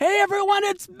Hey everyone,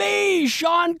 it's me,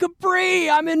 Sean Capri.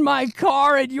 I'm in my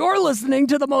car and you're listening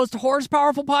to the most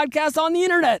horsepowerful podcast on the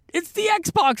internet. It's the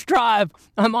Xbox Drive.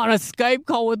 I'm on a Skype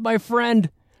call with my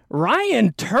friend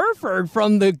Ryan Turford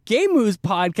from the Game Moves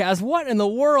podcast. What in the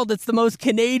world? It's the most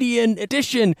Canadian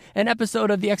edition and episode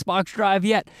of the Xbox Drive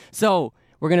yet. So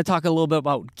we're going to talk a little bit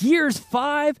about Gears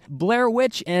 5, Blair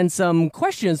Witch, and some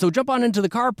questions. So jump on into the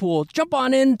carpool. Jump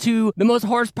on into the most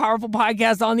horsepowerful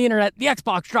podcast on the internet, the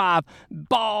Xbox Drive.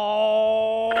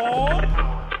 Ball.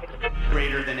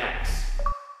 Greater than X.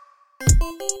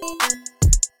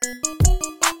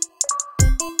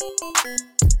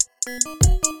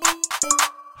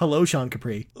 Hello, Sean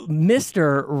Capri.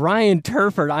 Mr. Ryan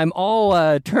Turford, I'm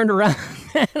all turned around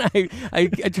and I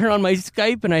turn on my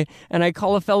Skype and I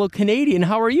call a fellow Canadian.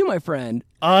 How are you, my friend?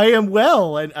 I am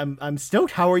well, and I'm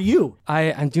stoked. How are you?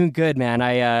 I'm doing good, man.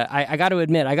 I got to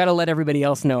admit, I got to let everybody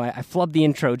else know. I flubbed the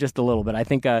intro just a little bit. I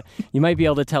think you might be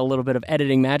able to tell a little bit of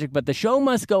editing magic, but the show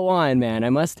must go on, man. I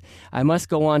must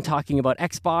go on talking about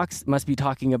Xbox. Must be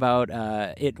talking about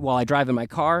it while I drive in my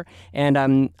car, and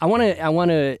I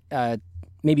want to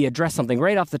maybe address something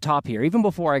right off the top here, even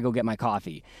before I go get my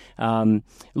coffee.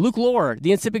 Luke Lohr,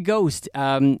 the Insipid Ghost,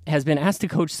 has been asked to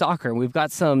coach soccer, and we've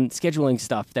got some scheduling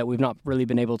stuff that we've not really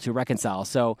been able to reconcile.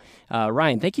 So,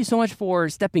 Ryan, thank you so much for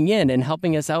stepping in and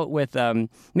helping us out with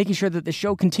making sure that the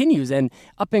show continues and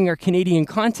upping our Canadian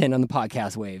content on the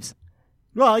podcast waves.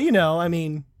 Well, you know, I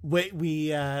mean, what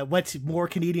more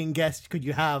Canadian guest could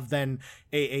you have than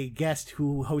a guest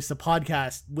who hosts a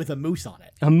podcast with a moose on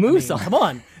it? A moose on it? Come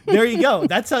on. There you go.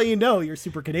 That's how you know you're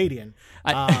super Canadian.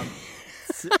 I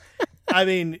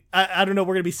mean, I don't know.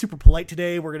 We're going to be super polite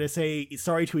today. We're going to say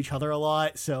sorry to each other a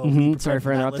lot. So sorry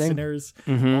for interrupting. Listeners,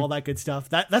 all that good stuff.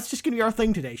 That's just going to be our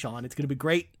thing today, Sean. It's going to be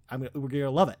great. We're going to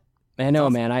love it. I know,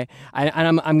 man.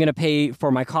 I'm going to pay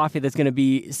for my coffee that's going to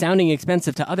be sounding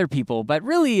expensive to other people, but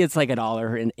really it's like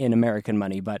 $1 in American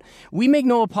money. But we make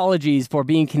no apologies for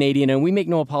being Canadian, and we make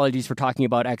no apologies for talking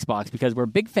about Xbox because we're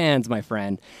big fans, my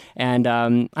friend. And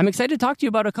I'm excited to talk to you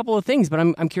about a couple of things. But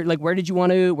I'm curious, like, where did you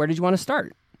want to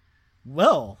start?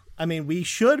 Well, I mean, we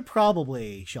should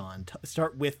probably, Sean,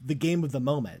 start with the game of the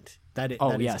moment. That is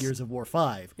Gears of War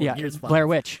 5. Yeah, Gears 5. Blair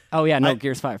Witch. Oh yeah, no,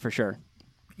 Gears 5 for sure.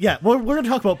 Yeah, we're going to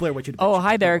talk about Blair Witch. Oh,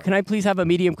 hi there. Can I please have a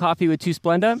medium coffee with 2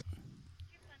 Splenda?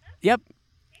 Yep.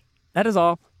 That is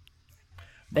all.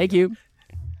 Thank you.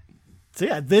 So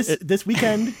yeah, this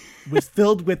weekend was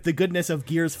filled with the goodness of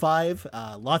Gears 5.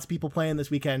 Lots of people playing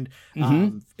this weekend.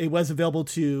 It was available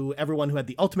to everyone who had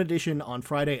the Ultimate Edition on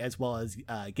Friday, as well as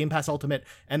Game Pass Ultimate.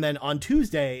 And then on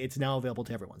Tuesday, it's now available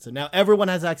to everyone. So now everyone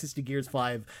has access to Gears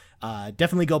 5.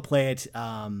 Definitely go play it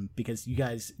because you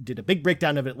guys did a big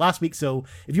breakdown of it last week. So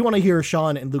if you want to hear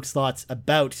Sean and Luke's thoughts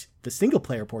about the single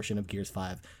player portion of Gears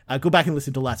 5, go back and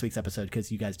listen to last week's episode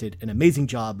because you guys did an amazing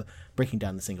job breaking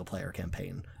down the single player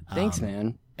campaign. Thanks,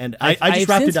 man. And I just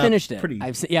wrapped it up. Finished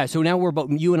it. So now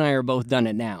you and I are both done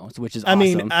it now, which is awesome. I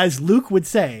mean, as Luke would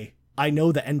say, I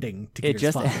know the ending to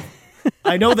Gears 5.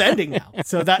 I know the ending now,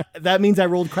 so that means I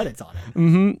rolled credits on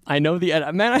it. I know the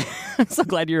end. Man, I'm so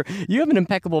glad you have an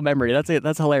impeccable memory.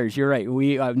 That's hilarious. You're right.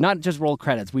 We not just roll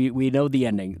credits. We know the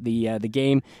ending. The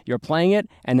game. You're playing it,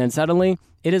 and then suddenly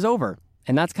it is over.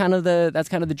 And that's kind of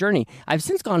the journey. I've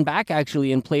since gone back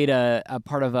actually and played a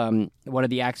part of one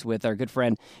of the acts with our good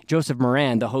friend Joseph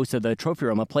Moran, the host of the Trophy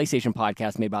Room, a PlayStation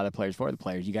podcast made by the players for the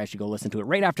players. You guys should go listen to it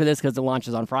right after this because it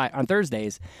launches on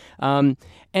Thursdays.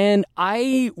 And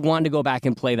I wanted to go back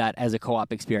and play that as a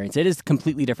co-op experience. It is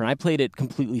completely different. I played it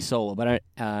completely solo, but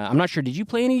I'm not sure. Did you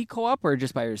play any co-op or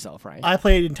just by yourself, Ryan? I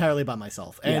played entirely by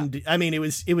myself, and I mean it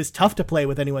was tough to play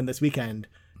with anyone this weekend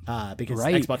because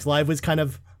Xbox Live was kind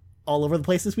of all over the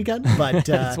place this weekend, but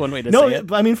that's one way to say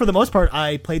it. I mean, for the most part,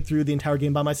 I played through the entire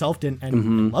game by myself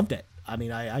and loved it. I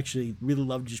mean, I actually really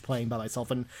loved just playing by myself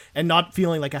and not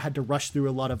feeling like I had to rush through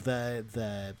a lot of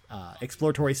the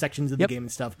exploratory sections of the game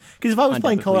and stuff. Because if I was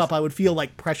playing co-op, I would feel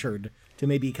like pressured to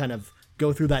maybe kind of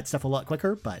go through that stuff a lot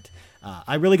quicker. But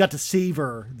I really got to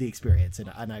savor the experience,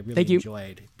 and I really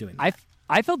enjoyed doing that.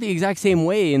 I felt the exact same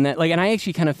way in that, and I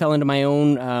actually kind of fell into my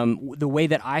own, the way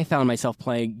that I found myself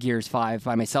playing Gears 5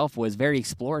 by myself was very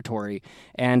exploratory.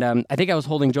 And I think I was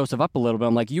holding Joseph up a little bit.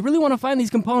 I'm like, you really want to find these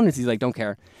components? He's like, don't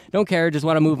care, just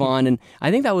want to move on. And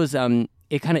I think that was,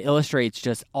 it kind of illustrates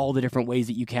just all the different ways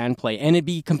that you can play. And it'd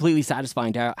be completely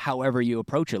satisfying however you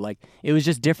approach it. Like, it was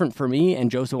just different for me,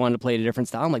 and Joseph wanted to play at a different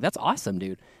style. I'm like, that's awesome,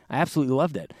 dude. I absolutely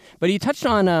loved it. But you touched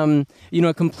on,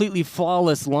 a completely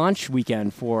flawless launch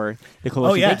weekend for the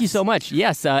Coalition. Oh, yes. Thank you so much.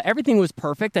 Yes, everything was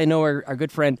perfect. I know our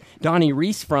good friend Donnie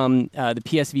Reese from the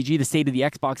PSVG, the State of the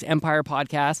Xbox Empire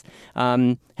podcast,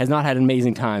 has not had an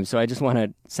amazing time. So I just want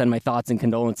to send my thoughts and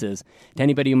condolences to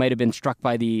anybody who might have been struck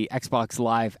by the Xbox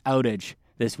Live outage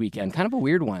this weekend. Kind of a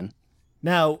weird one.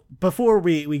 Now, before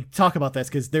we talk about this,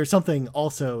 because there's something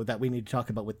also that we need to talk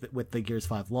about with the Gears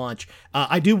 5 launch,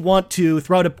 I do want to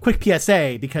throw out a quick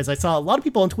PSA, because I saw a lot of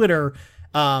people on Twitter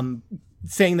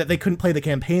saying that they couldn't play the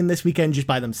campaign this weekend just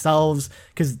by themselves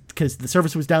because the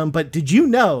service was down. But did you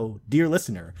know, dear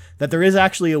listener, that there is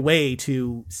actually a way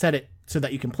to set it so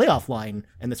that you can play offline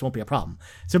and this won't be a problem?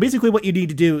 So basically what you need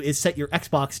to do is set your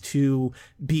Xbox to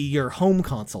be your home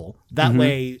console. That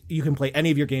way you can play any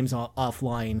of your games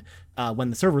offline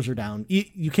when the servers are down.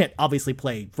 You can't obviously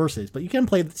play Versus, but you can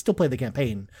still play the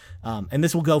campaign. And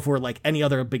this will go for like any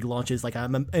other big launches. Like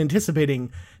I'm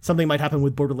anticipating something might happen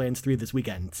with Borderlands 3 this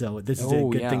weekend. So this is a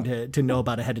good thing to know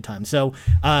about ahead of time. So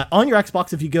on your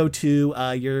Xbox, if you go to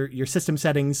your system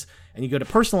settings and you go to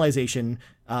personalization,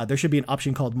 there should be an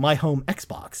option called My Home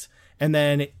Xbox. And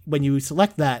then when you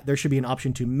select that, there should be an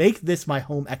option to make this my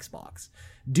home Xbox.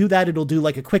 Do that. It'll do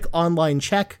like a quick online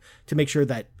check to make sure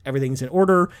that everything's in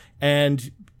order.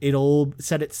 And it'll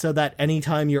set it so that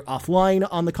anytime you're offline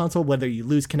on the console, whether you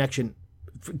lose connection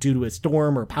due to a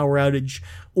storm or power outage,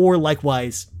 or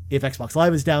likewise, if Xbox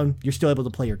Live is down, you're still able to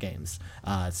play your games.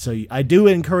 So I do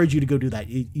encourage you to go do that.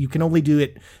 You can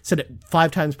only set it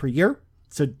 5 times per year.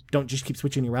 So don't just keep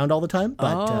switching around all the time.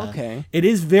 But it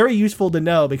is very useful to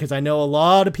know, because I know a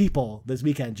lot of people this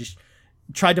weekend just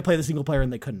tried to play the single player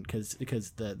and they couldn't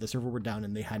because the server were down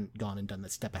and they hadn't gone and done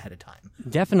this step ahead of time.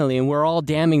 Definitely, and we're all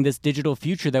damning this digital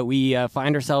future that we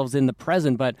find ourselves in the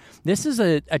present, but this is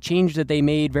a change that they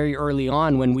made very early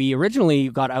on when we originally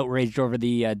got outraged over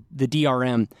the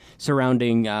DRM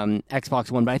surrounding Xbox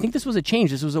One. But I think this was a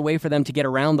change. This was a way for them to get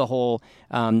around the whole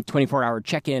 24-hour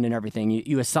check-in and everything.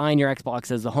 You assign your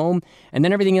Xbox as the home, and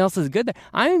then everything else is good.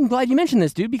 I'm glad you mentioned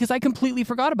this, dude, because I completely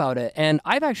forgot about it, and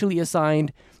I've actually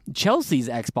assigned Chelsea's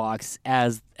Xbox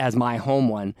as my home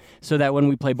one, so that when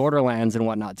we play Borderlands and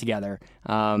whatnot together,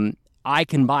 I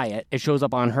can buy it. It shows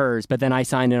up on hers, but then I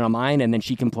sign in on mine, and then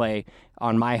she can play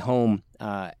on my home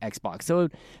Xbox. So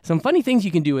some funny things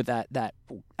you can do with that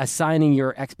assigning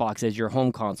your Xbox as your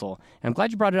home console. And I'm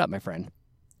glad you brought it up, my friend.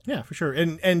 Yeah, for sure.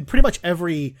 And pretty much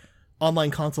every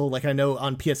online console, like I know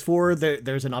on PS4,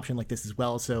 there's an option like this as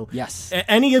well. So yes,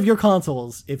 any of your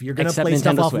consoles, if you're going to play Nintendo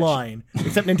stuff Switch. offline,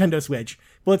 except Nintendo Switch,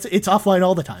 well, it's offline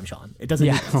all the time, Sean. It doesn't.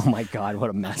 Yeah. Oh my God, what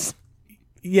a mess.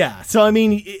 Yeah. So I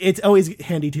mean, it's always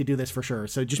handy to do this for sure.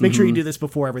 So just make sure you do this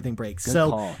before everything breaks. Good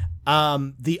call.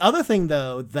 The other thing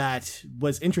though that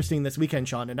was interesting this weekend,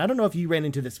 Sean, and I don't know if you ran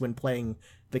into this when playing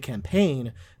the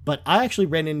campaign, but I actually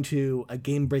ran into a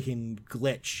game-breaking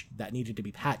glitch that needed to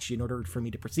be patched in order for me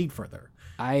to proceed further.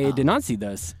 I did not see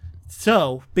this.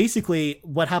 So basically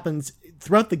what happens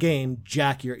throughout the game,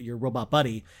 Jack, your robot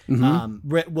buddy,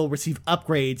 will receive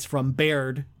upgrades from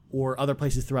Baird or other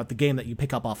places throughout the game that you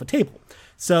pick up off a table.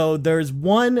 So there's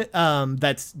one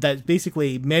that's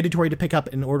basically mandatory to pick up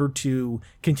in order to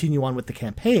continue on with the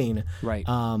campaign. Right.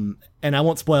 And I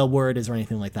won't spoil where it is or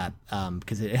anything like that,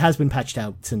 because it has been patched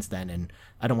out since then, and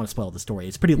I don't want to spoil the story.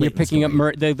 It's pretty late. You're picking up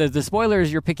the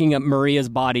spoilers. You're picking up Maria's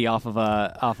body off of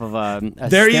a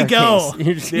there staircase. You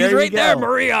go. She's right there,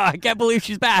 Maria. I can't believe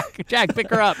she's back. Jack, pick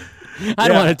her up. I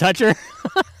don't want to touch her.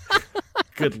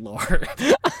 Good Lord.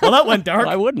 Well, that went dark.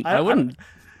 Well, I wouldn't.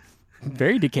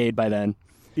 Very decayed by then.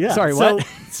 Yeah. Sorry, what?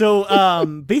 So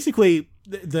basically,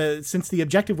 since the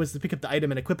objective was to pick up the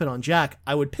item and equip it on Jack,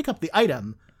 I would pick up the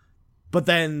item, but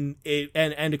then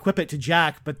and equip it to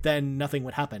Jack, but then nothing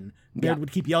would happen. Baird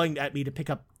would keep yelling at me to pick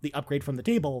up the upgrade from the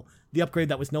table, the upgrade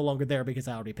that was no longer there because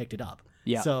I already picked it up.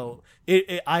 Yeah. So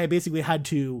I basically had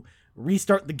to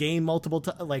restart the game multiple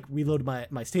times, like reload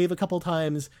my save a couple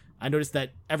times. I noticed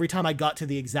that every time I got to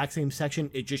the exact same section,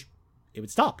 it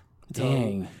would stop.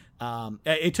 Dang. So,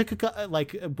 it took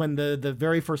when the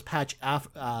very first patch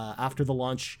after the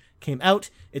launch came out,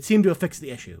 it seemed to have fixed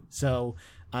the issue. So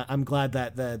I'm glad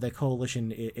that the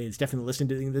coalition is definitely listening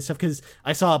to this stuff, because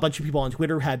I saw a bunch of people on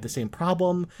Twitter had the same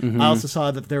problem. I also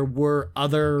saw that there were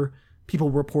other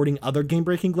people reporting other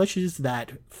game-breaking glitches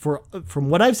that, from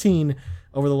what I've seen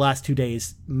over the last 2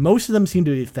 days, most of them seem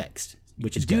to be fixed,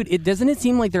 which is good. Dude, doesn't it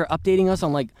seem like they're updating us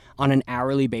on an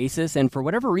hourly basis? And for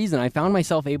whatever reason, I found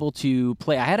myself able to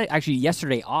play. I had it actually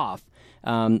yesterday off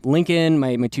Lincoln,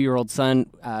 my 2-year-old son,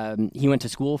 he went to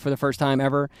school for the first time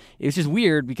ever. It was just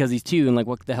weird because he's 2 and like,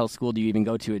 what the hell school do you even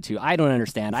go to it to? I don't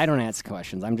understand. I don't ask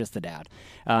questions. I'm just the dad.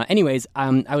 Anyways,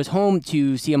 I was home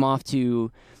to see him off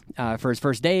to for his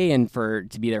first day and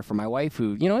to be there for my wife,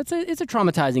 who, it's a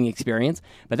traumatizing experience.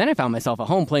 But then I found myself at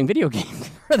home playing video games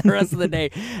for the rest of the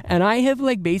day. And I have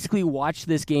like basically watched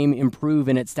this game improve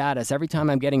in its status every time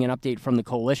I'm getting an update from the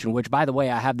Coalition, which, by the way,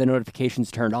 I have the notifications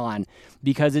turned on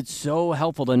because it's so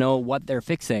helpful to know what they're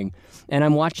fixing. And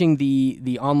I'm watching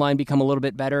the online become a little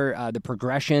bit better. The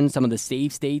progression, some of the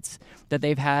save states that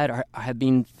they've had have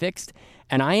been fixed.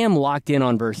 And I am locked in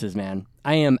on Versus, man.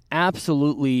 I am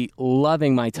absolutely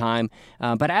loving my time.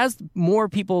 But as more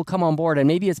people come on board, and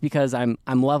maybe it's because I'm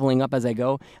leveling up as I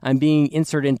go, I'm being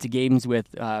inserted into games with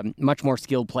much more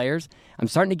skilled players. I'm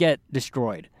starting to get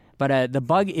destroyed. But the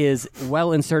bug is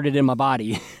well inserted in my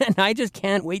body, and I just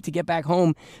can't wait to get back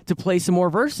home to play some more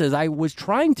Versus. I was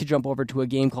trying to jump over to a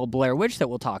game called Blair Witch that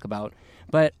we'll talk about,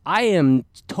 but I am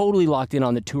totally locked in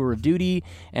on the Tour of Duty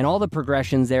and all the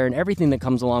progressions there and everything that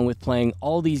comes along with playing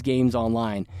all these games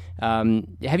online.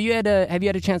 Have you had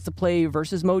a chance to play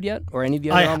Versus mode yet, or any of the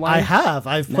other online? I have.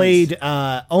 I've played.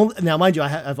 Now, mind you,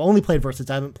 I've only played Versus.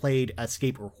 I haven't played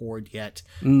Escape or Horde yet,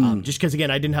 just because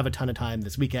again I didn't have a ton of time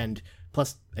this weekend.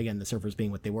 Plus, again, the servers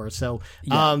being what they were. So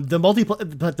but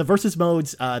the Versus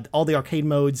modes, all the arcade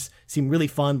modes seem really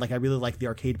fun. Like I really like the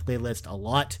arcade playlist a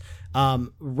lot.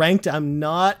 Ranked, I'm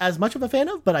not as much of a fan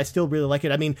of, but I still really like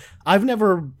it. I mean, I've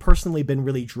never personally been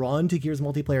really drawn to Gears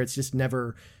multiplayer. It's just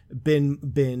never been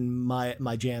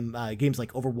my jam. Games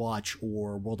like Overwatch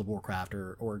or World of Warcraft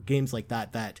or games like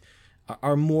that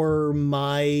are more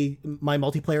my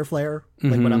multiplayer flair,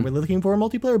 like what I'm really looking for in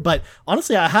multiplayer. But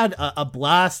honestly, I had a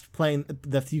blast playing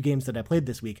the few games that I played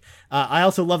this week. I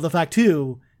also love the fact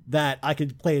too that I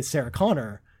could play as Sarah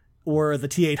Connor or the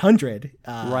T-800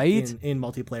 right in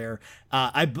multiplayer.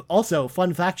 I also,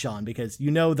 fun fact, Sean, because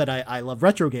you know that I love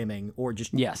retro gaming, or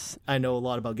just yes, I know a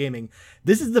lot about gaming.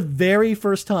 This is the very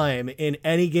first time in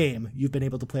any game you've been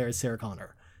able to play as Sarah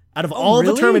Connor. Out of all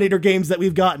the Terminator games that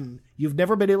we've gotten, you've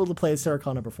never been able to play as Sarah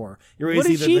Connor before. You're what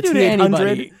did either she the do T-800, to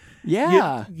anybody?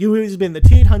 Yeah. You've always been the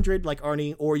T-800 like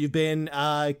Arnie, or you've been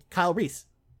Kyle Reese.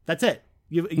 That's it.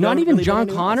 You Not even really John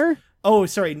Connor? Oh,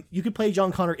 sorry. You could play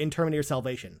John Connor in Terminator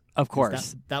Salvation. Of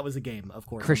course. That was a game, of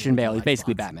course. Christian Bale. He's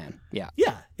basically Batman. Yeah.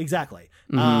 Yeah, exactly.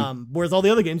 Whereas all the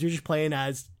other games, you're just playing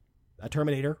as a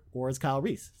Terminator or as Kyle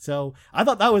Reese. So I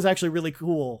thought that was actually really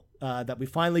cool that we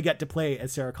finally get to play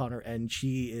as Sarah Connor, and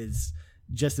she is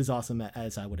just as awesome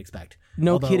as I would expect.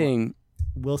 No kidding.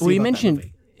 We'll see. Well, you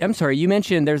mentioned. I'm sorry. You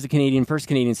mentioned there's a first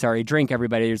Canadian drink,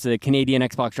 everybody. There's a Canadian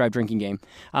Xbox Drive drinking game.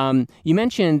 You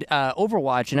mentioned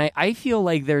Overwatch, and I feel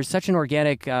like there's such an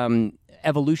organic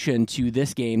evolution to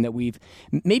this game that we've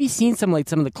maybe seen some of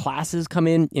the classes come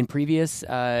in previous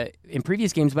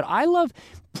games, but I love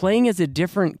playing as a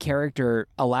different character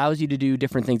allows you to do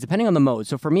different things depending on the mode.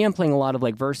 So for me, I'm playing a lot of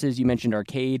like Versus. You mentioned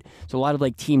arcade, so a lot of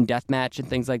like team deathmatch and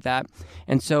things like that.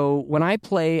 And so when I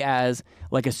play as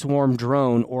like a swarm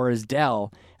drone or as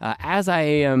Dell, as I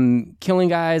am killing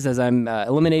guys, as I'm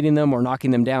eliminating them or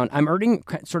knocking them down, I'm earning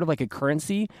sort of like a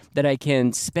currency that I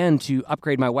can spend to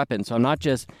upgrade my weapon. So I'm not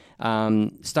just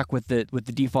stuck with the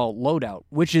default loadout,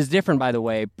 which is different, by the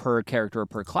way, per character or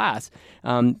per class.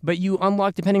 But you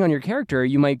unlock, depending on your character,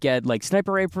 you might get like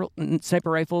sniper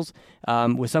rifles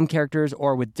with some characters,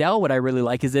 or with Dell, what I really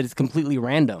like is that it's completely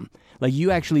random. Like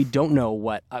you actually don't know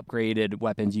what upgraded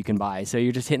weapons you can buy. So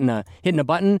you're just hitting a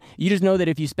button. You just know that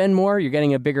if you spend more, you're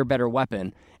getting a bigger, better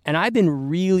weapon. And I've been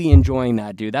really enjoying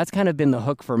that, dude. That's kind of been the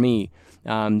hook for me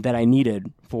that I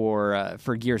needed for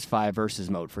Gears 5 Versus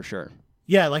mode for sure.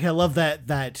 Yeah, like I love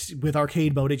that with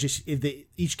arcade mode,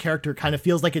 each character kind of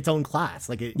feels like its own class.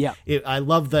 Like I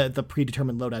love the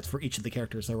predetermined loadouts for each of the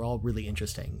characters. They're all really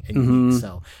interesting and unique.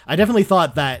 So I definitely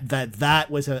thought that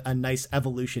was a nice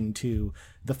evolution to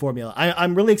the formula.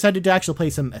 I'm really excited to actually play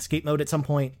some escape mode at some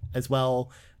point as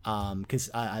well, because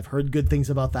I've heard good things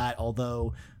about that.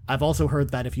 Although I've also heard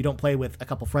that if you don't play with a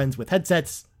couple friends with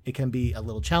headsets, it can be a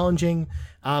little challenging.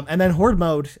 And then Horde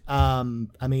mode, I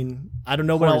mean, I don't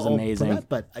know what I'll play at,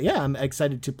 but yeah, I'm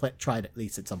excited to try it at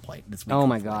least at some point this week. Oh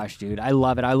my gosh, dude. I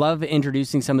love it. I love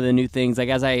introducing some of the new things. Like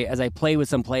as I play with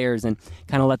some players and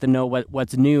kind of let them know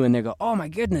what's new, and they go, "Oh my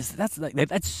goodness,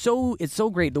 it's so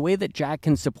great." The way that Jack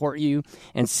can support you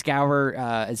and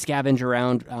scavenge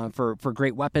around for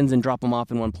great weapons and drop them off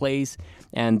in one place,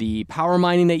 and the power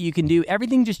mining that you can do,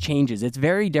 everything just changes. It's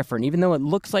very different. Even though it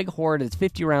looks like Horde, it's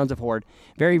 50 rounds of Horde.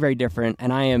 Very, very different,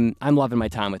 and I'm loving my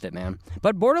time with it, man.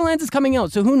 But Borderlands is coming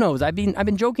out, so who knows? I've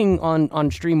been joking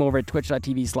on stream over at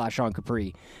twitch.tv/Sean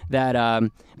Capri that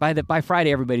by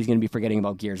Friday everybody's going to be forgetting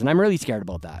about Gears, and I'm really scared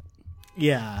about that.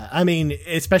 Yeah, I mean,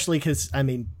 especially because, I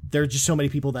mean, there are just so many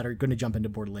people that are going to jump into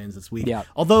Borderlands this week. Yeah.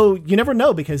 Although, you never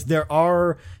know, because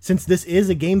since this is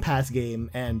a Game Pass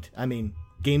game, and, I mean,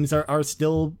 games are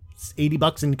still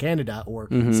 $80 in Canada or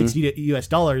 $60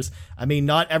 US. I mean,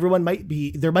 not everyone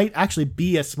there might actually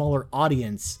be a smaller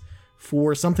audience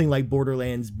for something like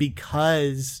Borderlands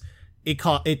because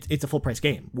it's a full price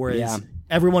game. Whereas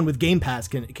everyone with Game Pass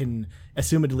can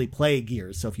assumedly play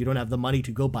Gears. So if you don't have the money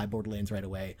to go buy Borderlands right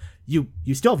away, you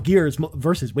still have Gears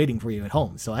versus waiting for you at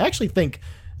home. So I actually think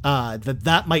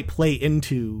that might play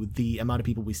into the amount of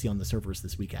people we see on the servers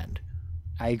this weekend.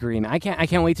 I agree, man. I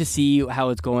can't wait to see how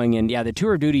it's going. And yeah, the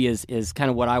Tour of Duty is kind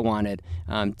of what I wanted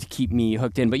to keep me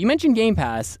hooked in. But you mentioned Game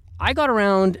Pass. I got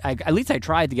around, at least I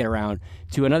tried to get around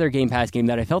to another Game Pass game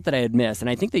that I felt that I had missed. And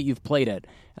I think that you've played it,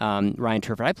 Ryan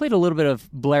Turford. I played a little bit of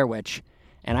Blair Witch,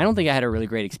 and I don't think I had a really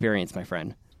great experience, my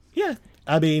friend. Yeah.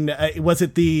 I mean, was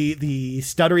it the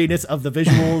stutteriness of the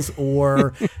visuals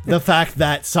or the fact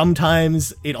that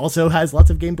sometimes it also has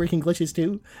lots of game-breaking glitches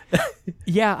too?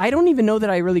 Yeah, I don't even know that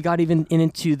I really got even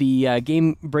into the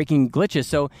game-breaking glitches.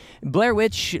 So Blair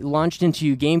Witch launched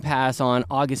into Game Pass on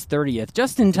August 30th,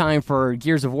 just in time for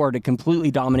Gears of War to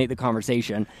completely dominate the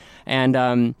conversation.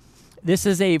 And this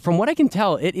is from what I can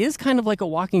tell, it is kind of like a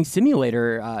walking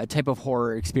simulator type of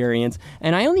horror experience.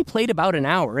 And I only played about an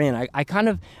hour in.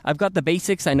 I've got the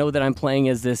basics. I know that I'm playing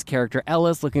as this character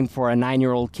Ellis, looking for a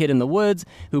 9-year-old kid in the woods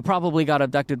who probably got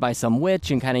abducted by some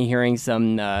witch, and kind of hearing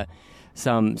some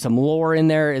lore in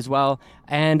there as well.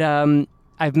 And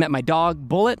I've met my dog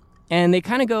Bullet, and they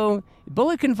kind of go,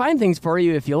 Bullet can find things for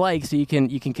you if you like, so you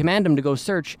can command him to go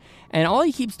search. And all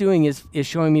he keeps doing is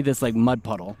showing me this like mud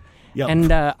puddle. Yep.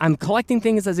 And I'm collecting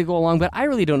things as I go along, but I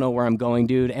really don't know where I'm going,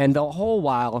 dude. And the whole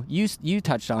while, you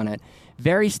touched on it,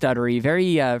 very stuttery,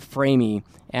 very framey,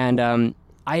 and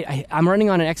I'm running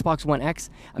on an Xbox One X.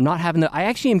 I'm not having I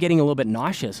actually am getting a little bit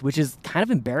nauseous, which is kind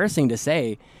of embarrassing to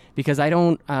say, because I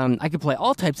don't. I could play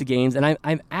all types of games, and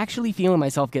I'm actually feeling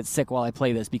myself get sick while I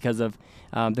play this because of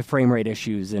the frame rate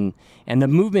issues, and the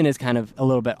movement is kind of a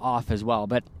little bit off as well.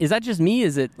 But is that just me?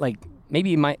 Is it like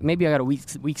maybe I got a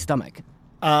weak stomach?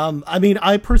 I mean,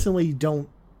 I personally don't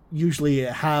usually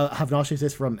have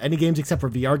nauseousness from any games except for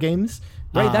VR games.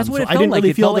 Right, that's what so it felt I didn't like. really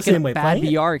it feel felt like the same a way bad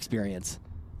playing VR experience.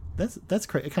 That's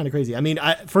kind of crazy. I mean,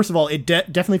 first of all, it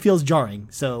definitely feels jarring.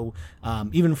 So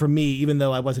even for me, even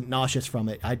though I wasn't nauseous from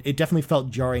it, it definitely felt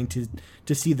jarring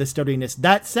to see the stutteriness.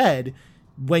 That said,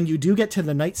 when you do get to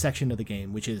the night section of the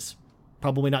game, which is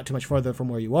probably not too much farther from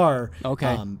where you are,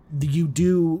 okay, you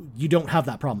don't have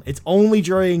that problem. It's only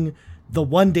during the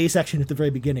 1 day section at the very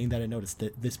beginning that I noticed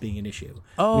this being an issue.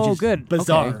 Oh, which is good.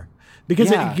 Bizarre. Okay.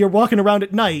 Because Yeah. you're walking around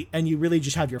at night and you really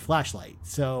just have your flashlight.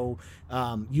 So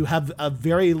you have a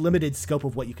very limited scope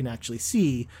of what you can actually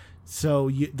see. So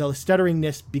the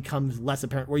stutteringness becomes less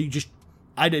apparent, where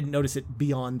I didn't notice it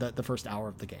beyond the first hour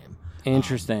of the game.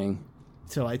 Interesting.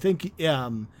 So I think,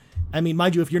 I mean,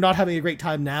 mind you, if you're not having a great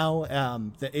time now,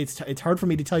 it's hard for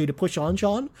me to tell you to push on,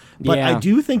 Sean. But Yeah. I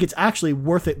do think it's actually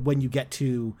worth it when you get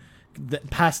to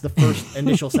past the first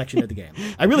initial section of the game.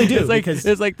 I really do.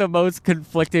 It's like the most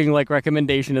conflicting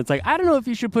recommendation. It's like, I don't know if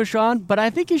you should push on, but I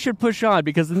think you should push on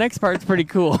because the next part's pretty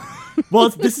cool. Well,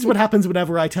 this is what happens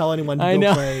whenever I tell anyone to I go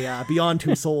know. play Beyond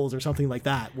Two Souls or something like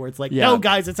that, where it's like, Yeah. no,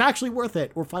 guys, it's actually worth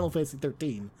it. Or Final Fantasy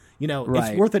 13.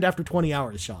 Right. It's worth it after 20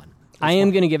 hours, Sean. I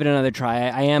am going to give it another try.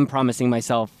 I am promising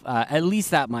myself at least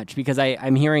that much because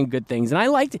I'm hearing good things. And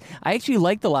I actually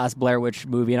liked the last Blair Witch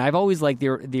movie, and I've always liked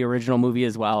the original movie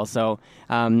as well. So,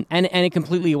 and it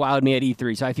completely wowed me at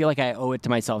E3. So I feel like I owe it to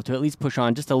myself to at least push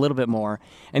on just a little bit more.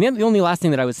 And the only last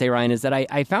thing that I would say, Ryan, is that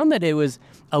I found that it was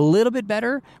a little bit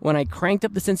better when I cranked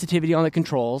up the sensitivity on the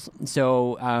controls.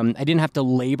 So I didn't have to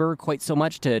labor quite so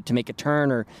much to make a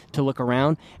turn or to look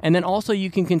around. And then also you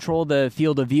can control the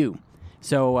field of view.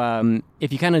 So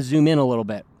if you kind of zoom in a little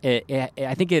bit,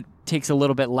 I think it takes a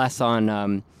little bit less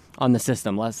on the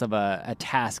system, less of a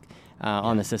task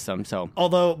on the system. So,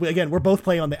 although again, we're both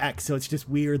playing on the X, so it's just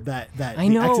weird that I the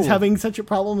know. X is having such a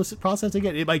problem with processing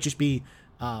it. It might just be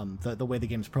the way the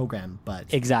game's programmed,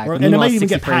 but exactly, and it might even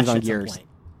 60 get frames patched on at some Gears. point.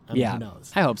 I mean, Yeah, who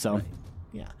knows? I hope so. Right.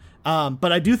 Yeah,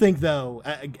 but I do think though,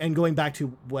 and going back to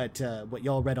what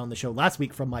y'all read on the show last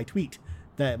week from my tweet.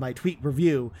 My tweet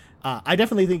review, I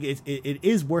definitely think it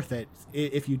is worth it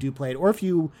if you do play it, or if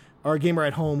you are a gamer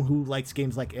at home who likes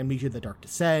games like Amnesia: The Dark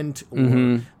Descent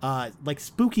or like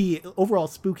overall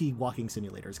spooky walking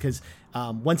simulators, because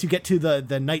once you get to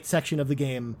the night section of the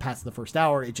game past the first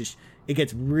hour, it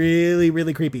gets really,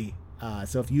 really creepy.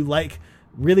 So if you like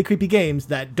really creepy games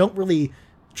that don't really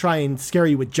try and scare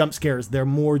you with jump scares, they're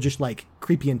more just like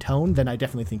creepy in tone, then I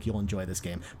definitely think you'll enjoy this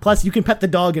game. Plus, you can pet the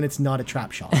dog and it's not a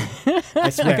trap shot. I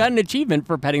swear. I got an achievement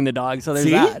for petting the dog, so there's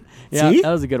See? that. Yeah, See?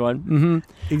 that was a good one. Mm-hmm.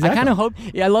 Exactly. I kind of hope.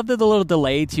 Yeah, I love the little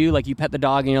delay too. Like you pet the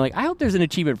dog and you're like, I hope there's an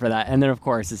achievement for that. And then of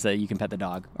course it's that you can pet the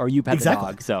dog or you pet the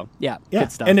dog. So yeah,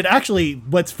 good stuff. And it actually,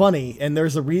 what's funny, and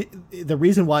there's the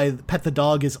reason why pet the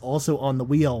dog is also on the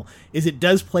wheel is it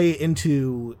does play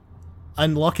into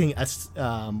unlocking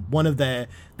one of the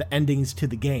endings to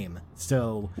the game.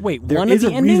 So wait, there one is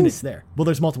of the a reason endings? it's there. Well,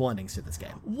 there's multiple endings to this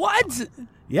game. What?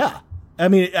 Yeah, I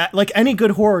mean, like any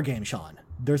good horror game, Sean,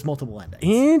 there's multiple endings.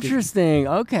 Interesting.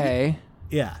 Okay.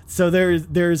 Yeah, so there's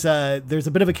a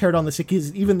bit of a carrot on the stick,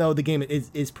 because even though the game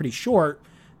is pretty short,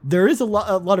 there is a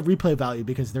lot of replay value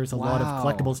because there's a lot of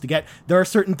collectibles to get. There are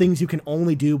certain things you can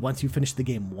only do once you finish the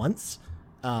game once.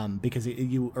 Because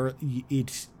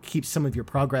it keeps some of your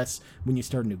progress when you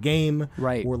start a new game,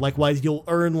 right? Or likewise,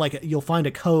 you'll find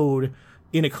a code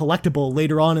in a collectible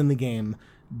later on in the game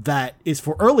that is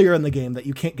for earlier in the game that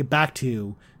you can't get back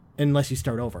to unless you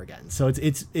start over again. So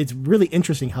it's really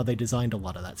interesting how they designed a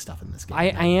lot of that stuff in this game.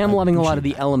 I am loving a lot of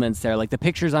the that. elements there, like the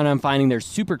pictures I'm finding. They're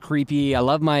super creepy. I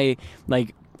love my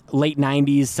late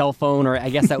 90s cell phone, or I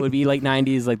guess that would be late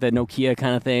 90s, like the Nokia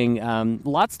kind of thing.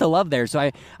 Lots to love there. So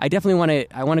I definitely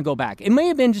want to go back. It may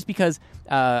have been just because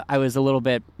I was a little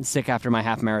bit sick after my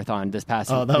half marathon this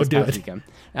past weekend.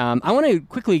 I want to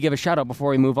quickly give a shout out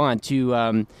before we move on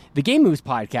to the Game Moves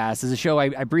podcast. Is a show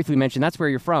I briefly mentioned. That's where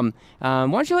you're from. Why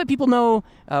don't you let people know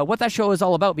what that show is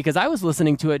all about? Because I was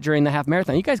listening to it during the half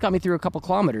marathon. You guys got me through a couple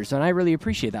kilometers, and I really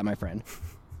appreciate that, my friend.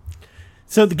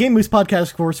 So the Game Moose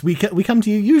podcast, of course, we come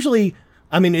to you usually.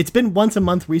 I mean, it's been once a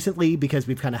month recently because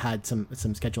we've kind of had some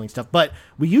scheduling stuff, but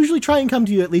we usually try and come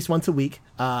to you at least once a week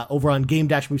over on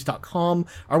game-moose.com.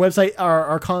 Our website,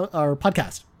 our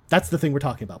podcast. That's the thing we're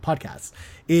talking about. Podcasts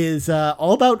is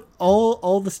all about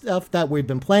all the stuff that we've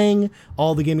been playing,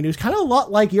 all the gaming news, kind of a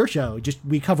lot like your show. Just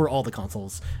we cover all the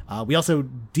consoles. We also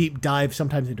deep dive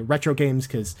sometimes into retro games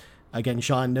because, again,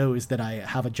 Sean knows that I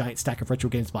have a giant stack of retro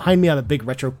games behind me. I'm a big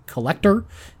retro collector,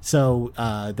 so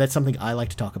that's something I like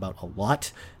to talk about a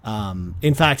lot.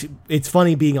 In fact, it's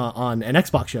funny being on an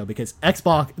Xbox show because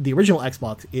the original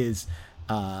Xbox, is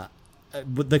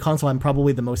the console I'm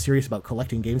probably the most serious about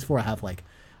collecting games for.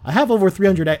 I have over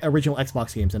 300 original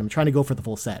Xbox games, and I'm trying to go for the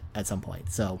full set at some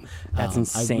point. So that's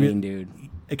insane, dude.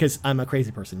 Because I'm a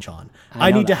crazy person, Sean.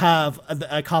 I need to have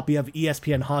a copy of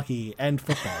ESPN hockey and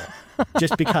football,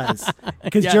 just because.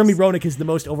 Because Yes. Jeremy Roenick is the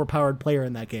most overpowered player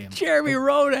in that game. Jeremy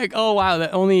Roenick. Oh wow,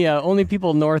 that only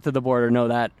people north of the border know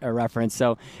that reference.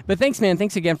 So, but thanks, man.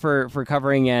 Thanks again for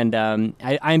covering. And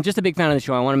I'm just a big fan of the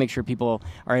show. I want to make sure people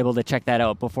are able to check that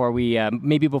out before we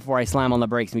before I slam on the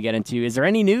brakes and we get into. Is there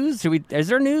any news? Is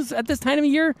there news at this time of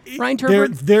year, Ryan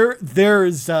Turford?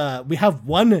 There's we have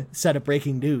one set of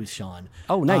breaking news, Sean.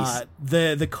 Oh, nice.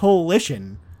 The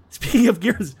Coalition. Speaking of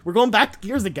Gears, we're going back to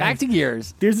Gears again. Back to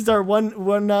Gears. This is our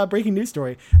one breaking news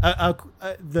story.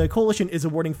 The Coalition is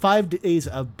awarding 5 days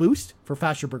of boost for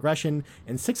faster progression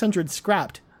and 600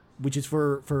 scrapped, which is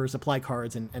for supply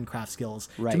cards and craft skills,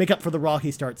 to make up for the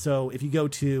rocky start. So if you go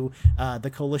to the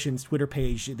Coalition's Twitter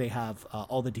page, they have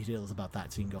all the details about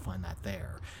that, so you can go find that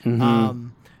there. Mm-hmm.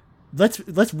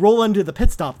 Let's roll into the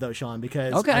pit stop though, Sean,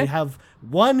 because I have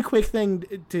one quick PSA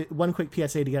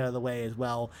to get out of the way as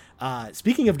well.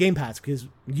 Speaking of Game Pass, because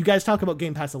you guys talk about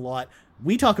Game Pass a lot,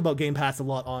 we talk about Game Pass a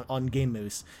lot on Game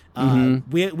Moose.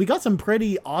 We got some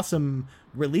pretty awesome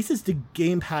releases to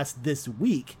Game Pass this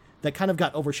week that kind of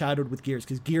got overshadowed with Gears,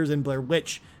 because Gears and Blair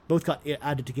Witch both got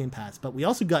added to Game Pass, but we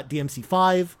also got DMC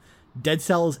 5, Dead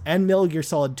Cells, and Metal Gear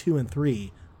Solid 2 and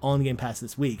 3 on Game Pass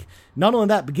this week. Not only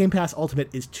that, but Game Pass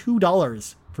Ultimate is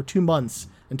 $2 for 2 months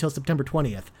until September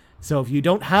 20th. So if you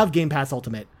don't have Game Pass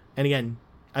Ultimate, and again,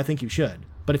 I think you should,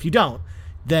 but if you don't,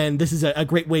 then this is a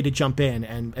great way to jump in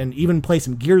and even play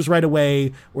some Gears right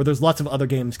away, or there's lots of other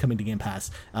games coming to Game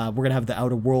Pass. We're going to have the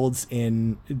Outer Worlds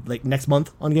in next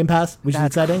month on Game Pass, which is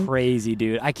exciting. That's crazy,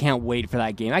 dude. I can't wait for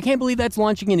that game. I can't believe that's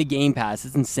launching into Game Pass.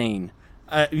 It's insane.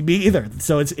 Me either.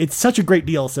 So it's such a great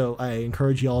deal. So I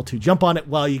encourage you all to jump on it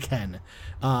while you can.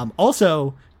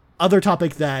 Also, other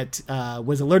topic that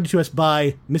was alerted to us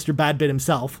by Mr. Badbit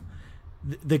himself,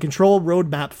 the Control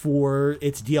roadmap for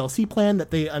its DLC plan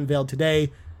that they unveiled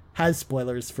today has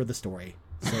spoilers for the story.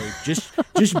 So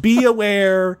just be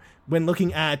aware when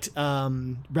looking at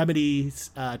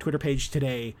Remedy's Twitter page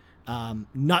today,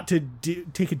 not to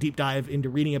take a deep dive into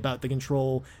reading about the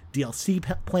Control DLC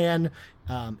plan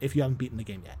if you haven't beaten the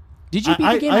game yet. Did you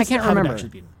beat the game? I can't remember.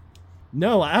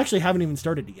 No, I actually haven't even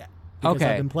started it yet. Because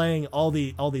okay. I've been playing all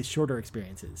these shorter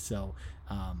experiences. So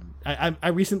I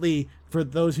recently, for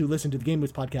those who listen to the Game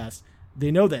Boots podcast, they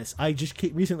know this. I just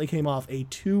recently came off a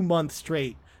 2-month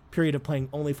straight period of playing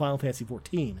only Final Fantasy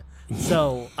 14.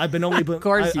 So I've been only of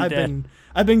course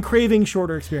I've been craving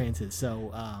shorter experiences.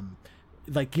 So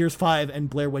like Gears 5 and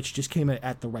Blair Witch just came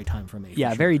at the right time for me.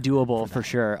 Yeah, very doable for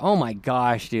sure. Oh my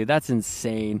gosh, dude, that's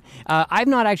insane. I've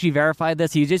not actually verified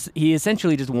this. He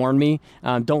essentially just warned me,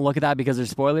 don't look at that because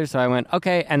there's spoilers. So I went,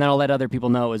 okay, and then I'll let other people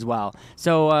know as well.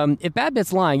 So if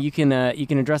Badbit's lying, you can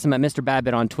address him at Mr.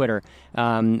 Badbit on Twitter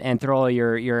and throw all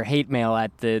your hate mail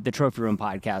at the Trophy Room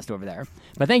podcast over there.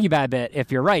 But thank you, Badbit,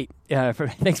 if you're right.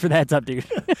 Thanks for the heads up, dude.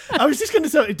 I was just going to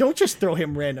say, don't just throw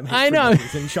him random hate. I know.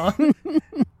 And Sean.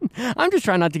 I'm just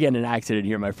trying not to get in an accident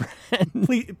here, my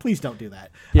friend. Please don't do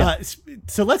that. Yeah.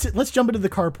 So let's jump into the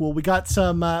carpool. We got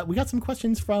some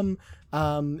questions from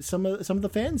some of the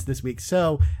fans this week.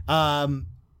 So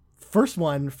first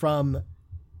one from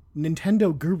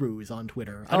Nintendo Gurus on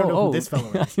Twitter. I don't know who this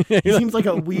fellow is. He seems like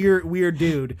a weird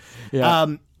dude.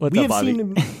 Yeah. What's up,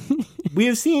 Bobby? We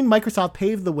have seen Microsoft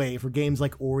pave the way for games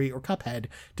like Ori or Cuphead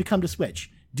to come to Switch.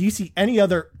 Do you see any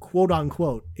other quote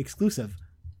unquote exclusive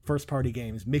first-party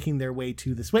games making their way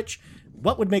to the Switch?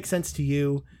 What would make sense to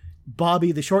you?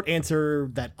 Bobby, the short answer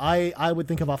that I would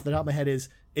think of off the top of my head is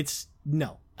it's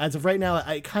no. As of right now,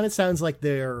 it kind of sounds like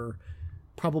they're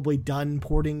probably done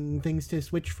porting things to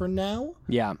Switch for now.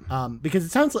 Yeah. Because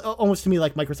it sounds almost to me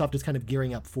like Microsoft is kind of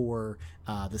gearing up for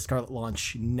the Scarlet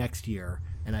launch next year,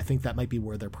 and I think that might be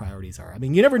where their priorities are. I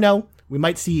mean, you never know. We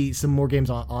might see some more games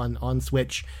on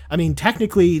Switch. I mean,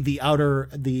 technically, the Outer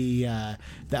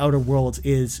Worlds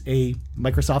is a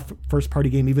Microsoft first-party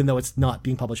game, even though it's not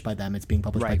being published by them. It's being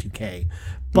published by 2K.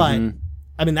 But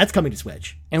I mean, that's coming to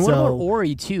Switch. And what about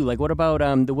Ori too? Like, what about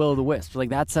the Will of the Wisp? Like,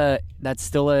 that's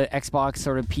still a Xbox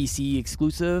sort of PC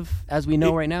exclusive, as we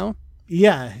know right now.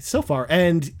 Yeah, so far.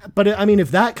 But I mean,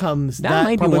 if that comes, that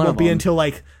might probably be won't be until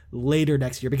like later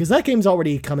next year, because that game's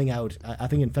already coming out, I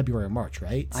think, in February or March,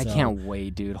 right? I can't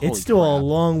wait, dude. Holy it's still crap. a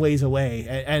long ways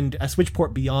away, and a Switch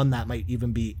port beyond that might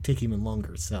even take even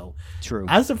longer. So true.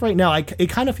 As of right now, I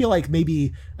kind of feel like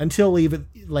maybe until even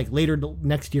like later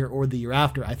next year or the year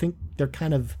after, I think they're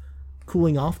kind of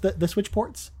cooling off the Switch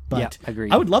ports. But yeah,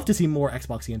 agreed. I would love to see more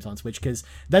Xbox games on Switch, because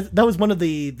that was one of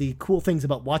the cool things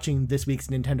about watching this week's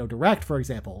Nintendo Direct, for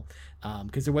example,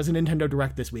 because there was a Nintendo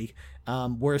Direct this week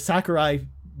where Sakurai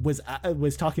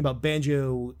was talking about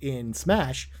Banjo in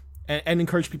Smash and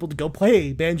encouraged people to go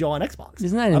play Banjo on Xbox.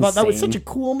 Isn't that insane? I thought that was such a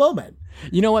cool moment.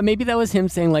 You know what? Maybe that was him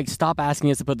saying, like, stop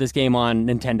asking us to put this game on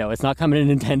Nintendo. It's not coming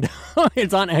to Nintendo.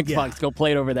 It's on Xbox. Yeah. Go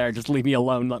play it over there. Just leave me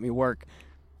alone. Let me work.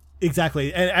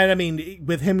 Exactly. And I mean,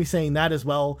 with him saying that as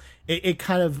well, it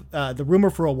kind of, the rumor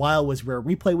for a while was Rare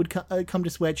Replay would come to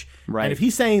Switch. Right. And if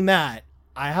he's saying that,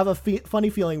 I have a funny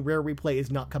feeling Rare Replay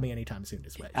is not coming anytime soon to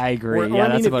Switch. I agree. Or,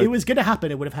 I mean, if it was going to happen,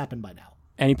 it would have happened by now.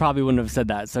 And he probably wouldn't have said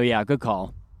that. So yeah, good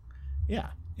call.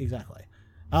 Yeah, exactly.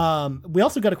 We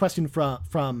also got a question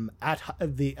from at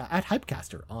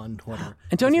Hypecaster on Twitter.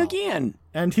 Antonio Guillen.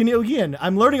 Antonio Guillen.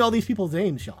 I'm learning all these people's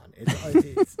names, Sean.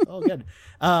 It's all good.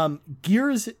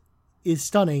 Gears is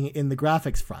stunning in the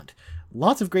graphics front.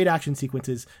 Lots of great action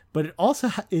sequences, but it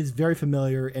also is very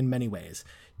familiar in many ways.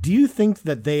 Do you think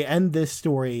that they end this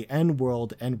story and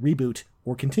world and reboot,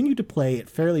 or continue to play it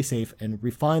fairly safe and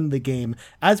refine the game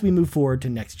as we move forward to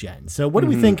next gen? So what do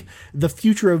we think the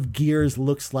future of Gears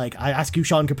looks like? I ask you,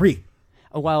 Sean Capri.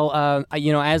 Well,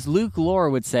 as Luke Lore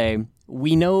would say,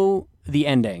 we know the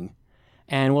ending,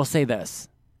 and we'll say this.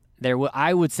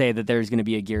 I would say that there's going to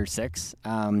be a Gear 6.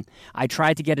 I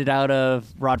tried to get it out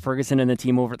of Rod Ferguson and the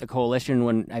team over at the Coalition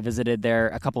when I visited there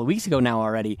a couple of weeks ago now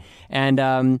already, and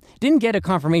didn't get a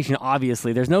confirmation,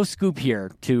 obviously. There's no scoop here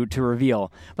to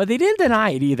reveal, but they didn't deny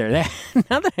it either.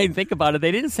 Now that I think about it,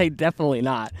 they didn't say definitely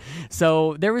not.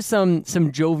 So there was some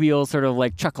jovial sort of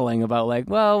like chuckling about like,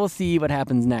 well, we'll see what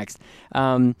happens next.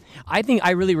 I think I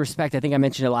really respect, I think I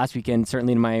mentioned it last weekend,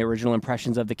 certainly in my original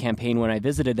impressions of the campaign when I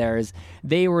visited there, is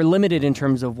they were limited in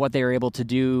terms of what they were able to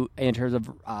do in terms of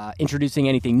introducing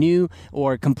anything new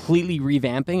or completely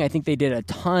revamping. I think they did a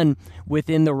ton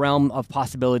within the realm of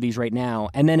possibilities right now.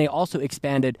 And then they also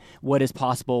expanded what is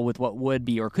possible with what would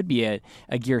be or could be a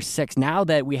Gear 6. Now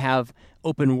that we have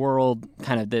open world,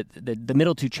 kind of the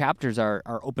middle two chapters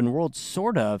are open world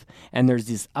sort of, and there's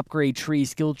this upgrade tree,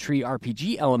 skill tree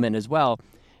RPG element as well.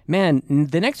 man,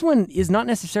 the next one is not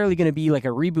necessarily going to be like a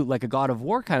reboot, like a God of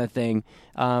War kind of thing.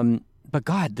 But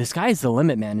God, the sky's the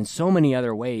limit, man, in so many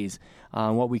other ways.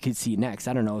 What we could see next.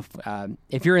 I don't know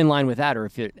if you're in line with that, or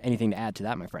if you're anything to add to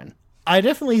that, my friend. I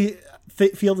definitely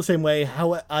feel the same way.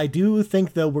 How I do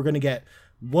think, though, we're going to get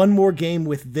one more game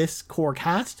with this core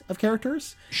cast of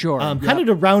characters. Sure. Kind of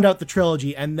to round out the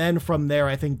trilogy, and then from there,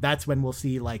 I think that's when we'll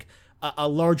see like a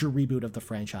larger reboot of the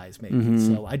franchise, maybe.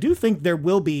 So I do think there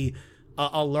will be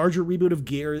a larger reboot of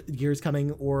Gears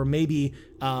coming, or maybe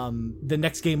the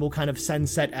next game will kind of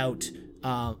set out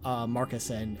Marcus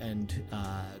and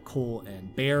Cole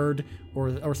and Baird,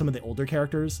 or some of the older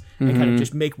characters, and kind of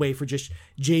just make way for just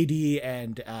JD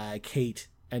and Kate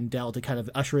and Dell to kind of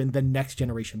usher in the next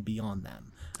generation beyond them.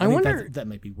 I think wonder that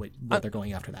might be what they're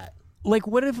going after that. Like,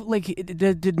 what if, like,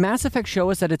 did Mass Effect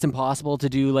show us that it's impossible to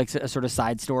do, like, a sort of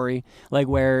side story? Like,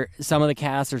 where some of the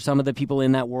cast or some of the people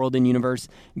in that world and universe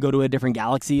go to a different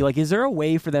galaxy? Like, is there a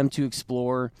way for them to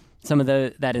explore some of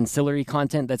that ancillary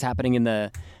content that's happening in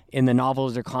the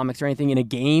novels or comics or anything in a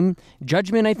game?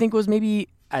 Judgment, I think, was maybe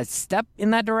a step in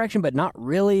that direction, but not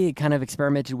really. It kind of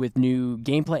experimented with new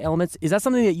gameplay elements. Is that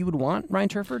something that you would want, Ryan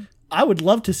Turford? I would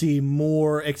love to see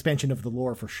more expansion of the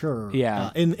lore for sure.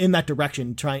 Yeah. In that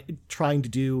direction, trying to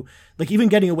do, like, even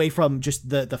getting away from just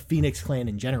the Phoenix clan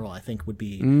in general, I think would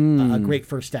be a great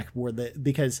first step.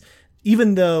 Because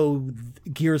even though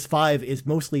Gears 5 is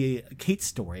mostly Kate's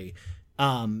story,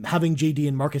 having JD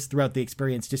and Marcus throughout the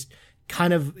experience just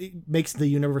kind of makes the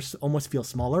universe almost feel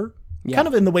smaller. Yeah. Kind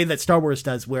of in the way that Star Wars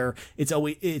does, where it's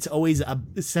always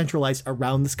centralized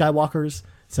around the Skywalkers.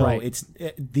 So right.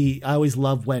 I always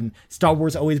love when Star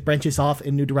Wars always branches off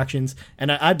in new directions,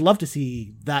 and I'd love to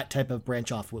see that type of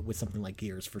branch off with something like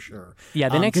Gears for sure. Yeah,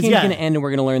 the next game's going to end, and we're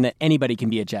going to learn that anybody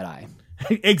can be a Jedi.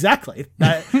 Exactly,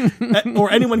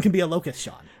 or anyone can be a Locust,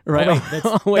 Sean. Right?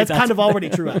 That's kind of already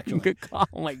true, actually. Good call.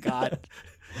 Oh my God.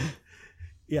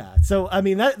 Yeah, so I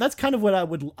mean that's kind of what I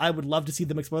would love to see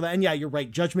them explore that. And yeah, you're right.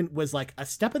 Judgment was like a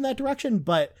step in that direction,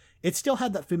 but it still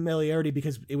had that familiarity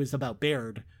because it was about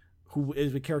Baird, who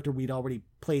is a character we'd already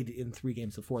played in 3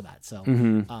 games before that. So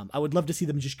I would love to see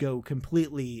them just go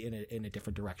completely in a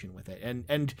different direction with it.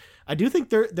 And I do think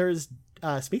there's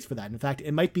space for that. In fact,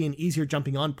 it might be an easier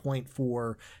jumping on point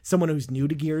for someone who's new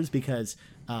to Gears, because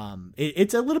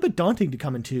it's a little bit daunting to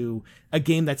come into a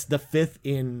game that's the 5th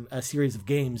in a series of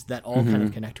games that all kind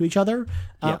of connect to each other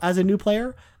as a new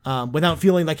player, without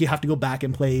feeling like you have to go back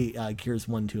and play Gears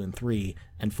 1, 2, and 3,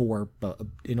 and 4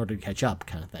 in order to catch up,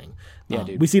 kind of thing. Yeah,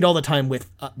 dude. We see it all the time with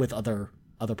other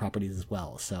properties as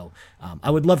well. So I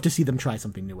would love to see them try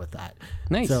something new with that.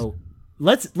 Nice. So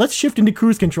let's shift into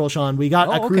cruise control, Sean. We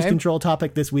got a cruise control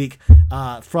topic this week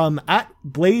from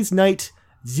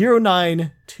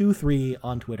 @BlazeKnight0923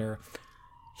 on Twitter.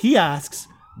 He asks,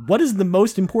 what is the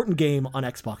most important game on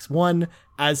Xbox One?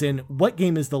 As in, what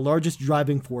game is the largest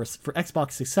driving force for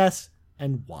Xbox success,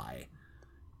 and why?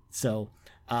 So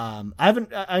I'm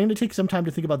going to take some time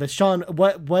to think about this. Sean,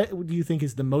 what do you think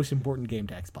is the most important game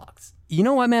to Xbox? You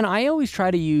know what, man? I always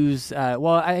try to use,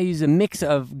 I use a mix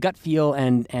of gut feel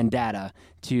and data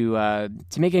to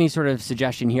make any sort of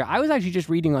suggestion here. I was actually just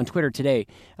reading on Twitter today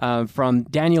from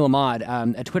Daniel Ahmad,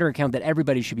 a Twitter account that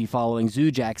everybody should be following,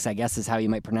 Zujax, I guess is how you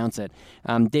might pronounce it,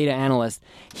 data analyst.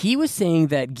 He was saying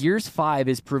that Gears 5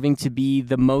 is proving to be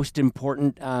the most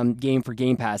important game for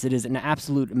Game Pass. It is an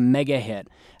absolute mega hit,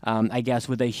 I guess,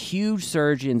 with a huge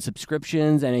surge in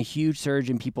subscriptions and a huge surge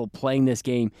in people playing this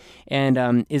game,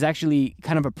 and is actually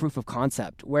kind of a proof of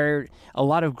concept, where a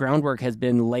lot of groundwork has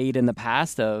been laid in the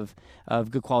past of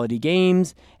good quality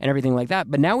games and everything like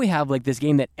that. But now we have like this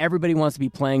game that everybody wants to be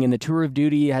playing, and the Tour of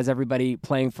Duty has everybody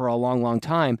playing for a long, long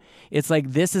time. It's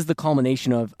like this is the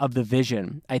culmination of the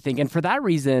vision, I think. And for that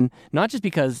reason, not just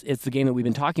because it's the game that we've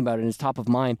been talking about and is top of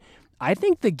mind, I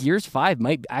think the Gears 5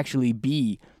 might actually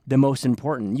be the most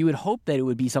important. You would hope that it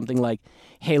would be something like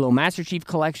Halo Master Chief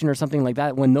Collection or something like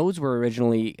that. When those were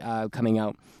originally coming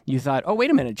out, you thought, oh,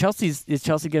 wait a minute, is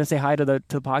Chelsea going to say hi to the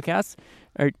podcast?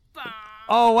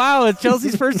 Oh, wow, it's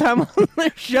Chelsea's first time on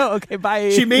the show. Okay,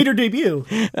 bye. She made her debut.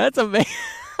 That's amazing.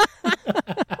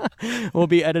 We'll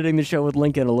be editing the show with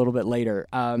Lincoln a little bit later.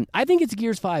 I think it's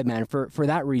Gears 5, man, for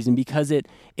that reason, because it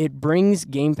brings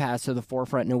Game Pass to the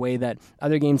forefront in a way that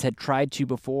other games had tried to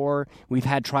before. We've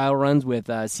had trial runs with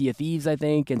Sea of Thieves, I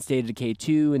think, and State of Decay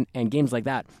 2 and games like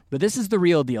that. But this is the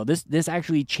real deal. This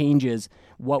actually changes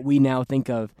what we now think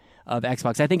of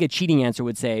Xbox. I think a cheating answer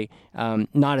would say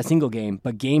not a single game,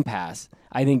 but Game Pass.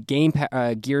 I think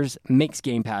Gears makes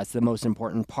Game Pass the most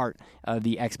important part of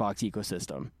the Xbox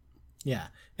ecosystem. Yeah.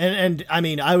 And I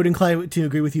mean, I would incline to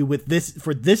agree with you with this.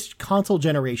 For this console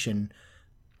generation,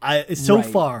 So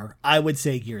far, I would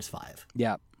say Gears 5.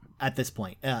 Yeah. At this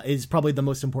point, is probably the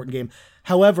most important game.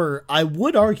 However, I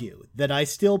would argue that I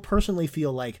still personally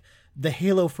feel like the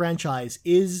Halo franchise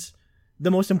is the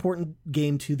most important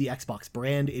game to the Xbox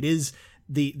brand. It is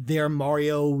their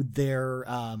Mario, their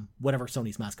whatever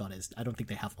Sony's mascot is. I don't think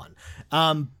they have one.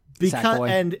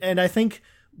 And I think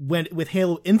with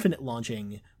Halo Infinite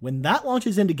launching, when that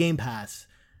launches into Game Pass,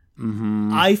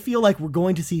 I feel like we're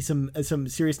going to see some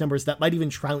serious numbers that might even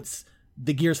trounce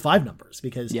the Gears 5 numbers,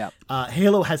 because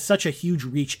Halo has such a huge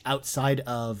reach outside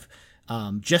of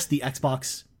just the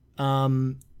Xbox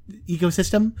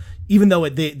ecosystem, even though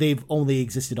they've only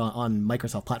existed on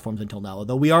Microsoft platforms until now.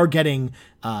 Although we are getting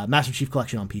Master Chief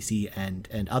Collection on PC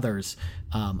and others,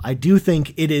 I do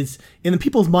think it is in the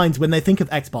people's minds when they think of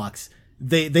Xbox,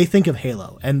 they think of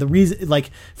Halo. And the reason,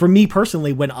 like for me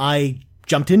personally, when I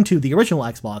jumped into the original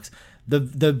Xbox,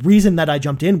 the reason that I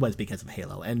jumped in was because of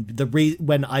Halo, and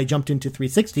when I jumped into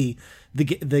 360,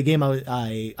 the game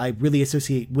I really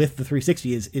associate with the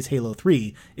 360 is Halo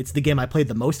 3. It's the game I played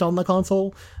the most on the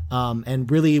console, and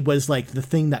really was like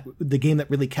the game that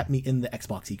really kept me in the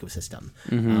Xbox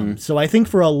ecosystem. So I think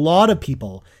for a lot of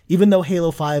people, even though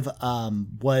Halo 5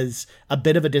 was a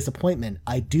bit of a disappointment,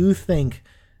 I do think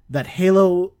that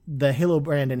the Halo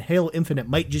brand and Halo Infinite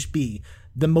might just be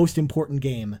the most important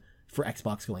game for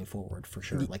Xbox going forward, for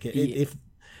sure. Like if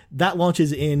that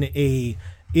launches in the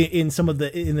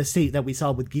state that we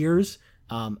saw with Gears,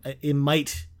 it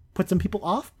might put some people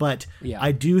off, but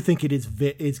I do think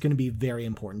it's going to be very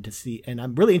important to see, and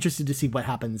I'm really interested to see what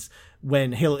happens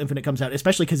when Halo Infinite comes out,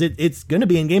 especially because it's going to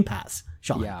be in Game Pass,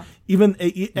 Sean. Yeah.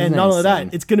 And not only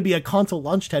that, it's going to be a console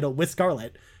launch title with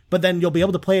Scarlet, but then you'll be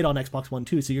able to play it on Xbox One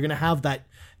too. So you're going to have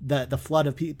the flood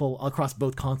of people across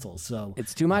both consoles. So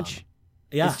it's too much.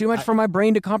 It's too much for my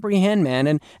brain to comprehend,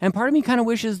 man. And part of me kind of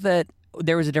wishes that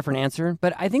there was a different answer,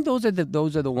 but I think those are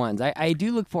the ones. I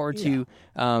do look forward to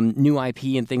new IP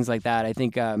and things like that. I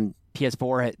think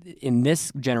PS4 in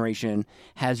this generation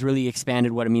has really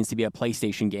expanded what it means to be a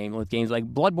PlayStation game, with games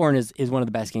like Bloodborne is one of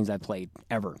the best games I've played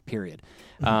ever, period.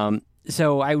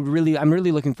 So I'm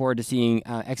really looking forward to seeing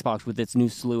Xbox with its new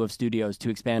slew of studios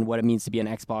to expand what it means to be an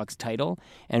Xbox title,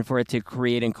 and for it to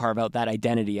create and carve out that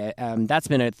identity. That's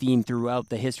been a theme throughout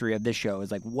the history of this show,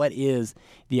 is like, what is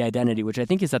the identity, which I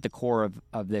think is at the core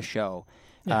of this show.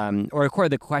 Or core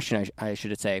of the question, I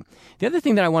should say. The other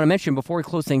thing that I want to mention before we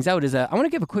close things out is I want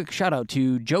to give a quick shout out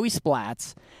to Joey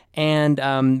Splats and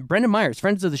Brendan Myers,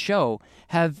 friends of the show,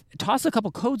 have tossed a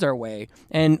couple codes our way,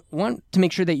 and want to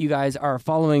make sure that you guys are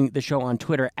following the show on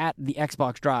Twitter at the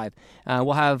Xbox Drive.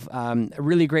 We'll have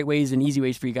really great ways and easy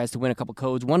ways for you guys to win a couple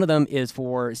codes. One of them is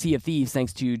for Sea of Thieves,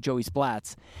 thanks to Joey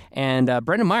Splats. And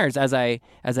Brendan Myers, as I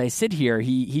sit here,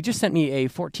 he just sent me a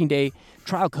 14-day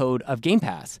trial code of Game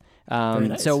Pass.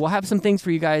 Nice. So we'll have some things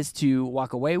for you guys to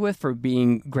walk away with for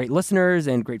being great listeners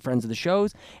and great friends of the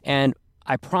shows. And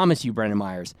I promise you, Brendan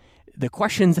Myers, the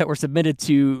questions that were submitted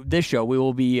to this show, we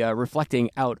will be reflecting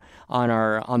out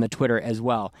on the Twitter as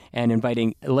well, and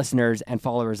inviting listeners and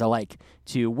followers alike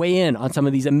to weigh in on some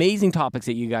of these amazing topics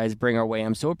that you guys bring our way.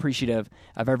 I'm so appreciative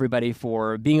of everybody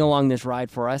for being along this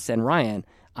ride for us. And Ryan,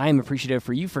 I am appreciative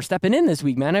for you for stepping in this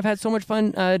week, man. I've had so much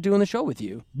fun doing the show with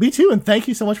you. Me too, and thank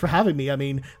you so much for having me. I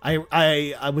mean,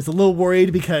 I was a little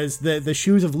worried because the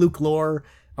shoes of Luke Lore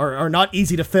are not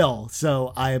easy to fill.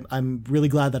 So I'm really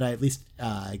glad that I at least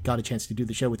got a chance to do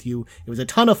the show with you. It was a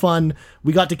ton of fun.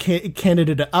 We got to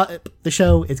candidate up the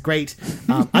show. It's great.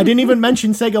 I didn't even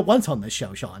mention Sega once on this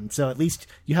show, Sean. So at least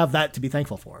you have that to be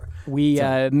thankful for.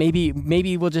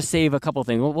 Maybe we'll just save a couple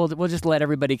things. We'll just let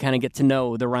everybody kind of get to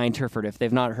know the Ryan Turford if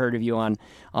they've not heard of you on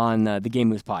the Game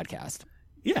Moves podcast.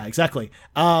 Yeah, exactly.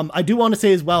 I do want to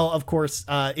say as well, of course,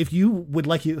 if you would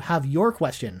like to have your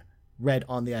question read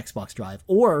on the Xbox Drive,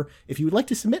 or if you would like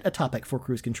to submit a topic for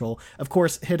Cruise Control, of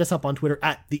course, hit us up on Twitter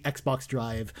at the Xbox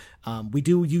Drive. We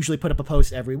do usually put up a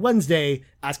post every Wednesday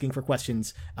asking for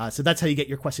questions, so that's how you get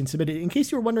your questions submitted, in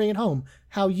case you were wondering at home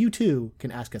how you too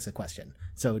can ask us a question.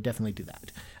 So definitely do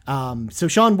that. So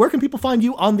Sean, where can people find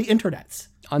you on the internets?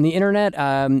 On the internet,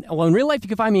 well, in real life, you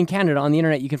can find me in Canada. On the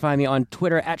internet, you can find me on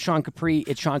Twitter at Sean Capri.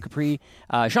 It's Sean Capri.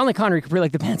 Sean like Connery, Capri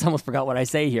like the pants. I almost forgot what I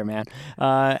say here, man.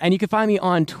 And you can find me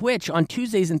on Twitch on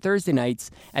Tuesdays and Thursday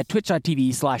nights at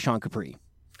twitch.tv/Sean Capri.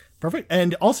 Perfect.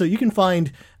 And also, you can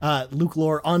find Luke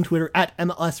Lore on Twitter at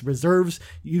MLS Reserves.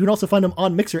 You can also find him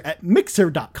on Mixer at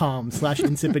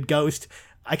mixer.com/insipidghost.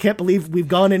 I can't believe we've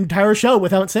gone an entire show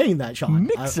without saying that, Sean.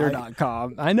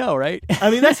 Mixer.com. I know, right? I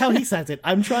mean, that's how he says it.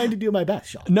 I'm trying to do my best,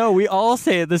 Sean. No, we all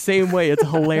say it the same way. It's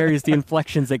hilarious, the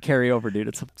inflections that carry over, dude.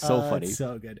 It's so funny. It's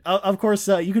so good. Of course,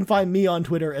 you can find me on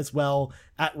Twitter as well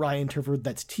at Ryan Turford.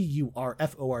 That's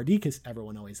Turford, because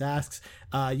everyone always asks.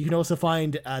 You can also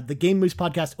find the Game Moose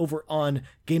podcast over on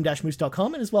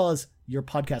game-moose.com, and as well as your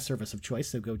podcast service of choice.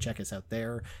 So go check us out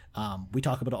there. We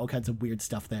talk about all kinds of weird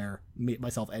stuff there,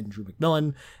 myself and Drew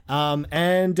McMillan.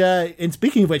 And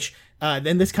speaking of which,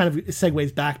 then this kind of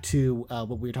segues back to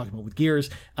what we were talking about with Gears.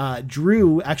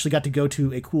 Drew actually got to go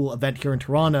to a cool event here in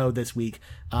Toronto this week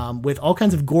with all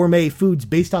kinds of gourmet foods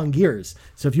based on Gears.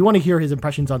 So if you want to hear his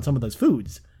impressions on some of those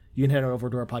foods, you can head on over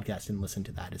to our podcast and listen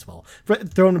to that as well.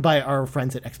 Thrown by our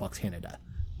friends at Xbox Canada.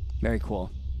 Very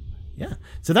cool. Yeah.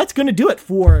 So that's going to do it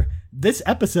for this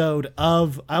episode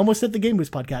of, I almost said the Game Moose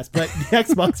podcast, but the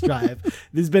Xbox Drive.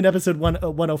 This has been episode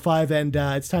 105, and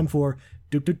it's time for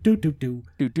do.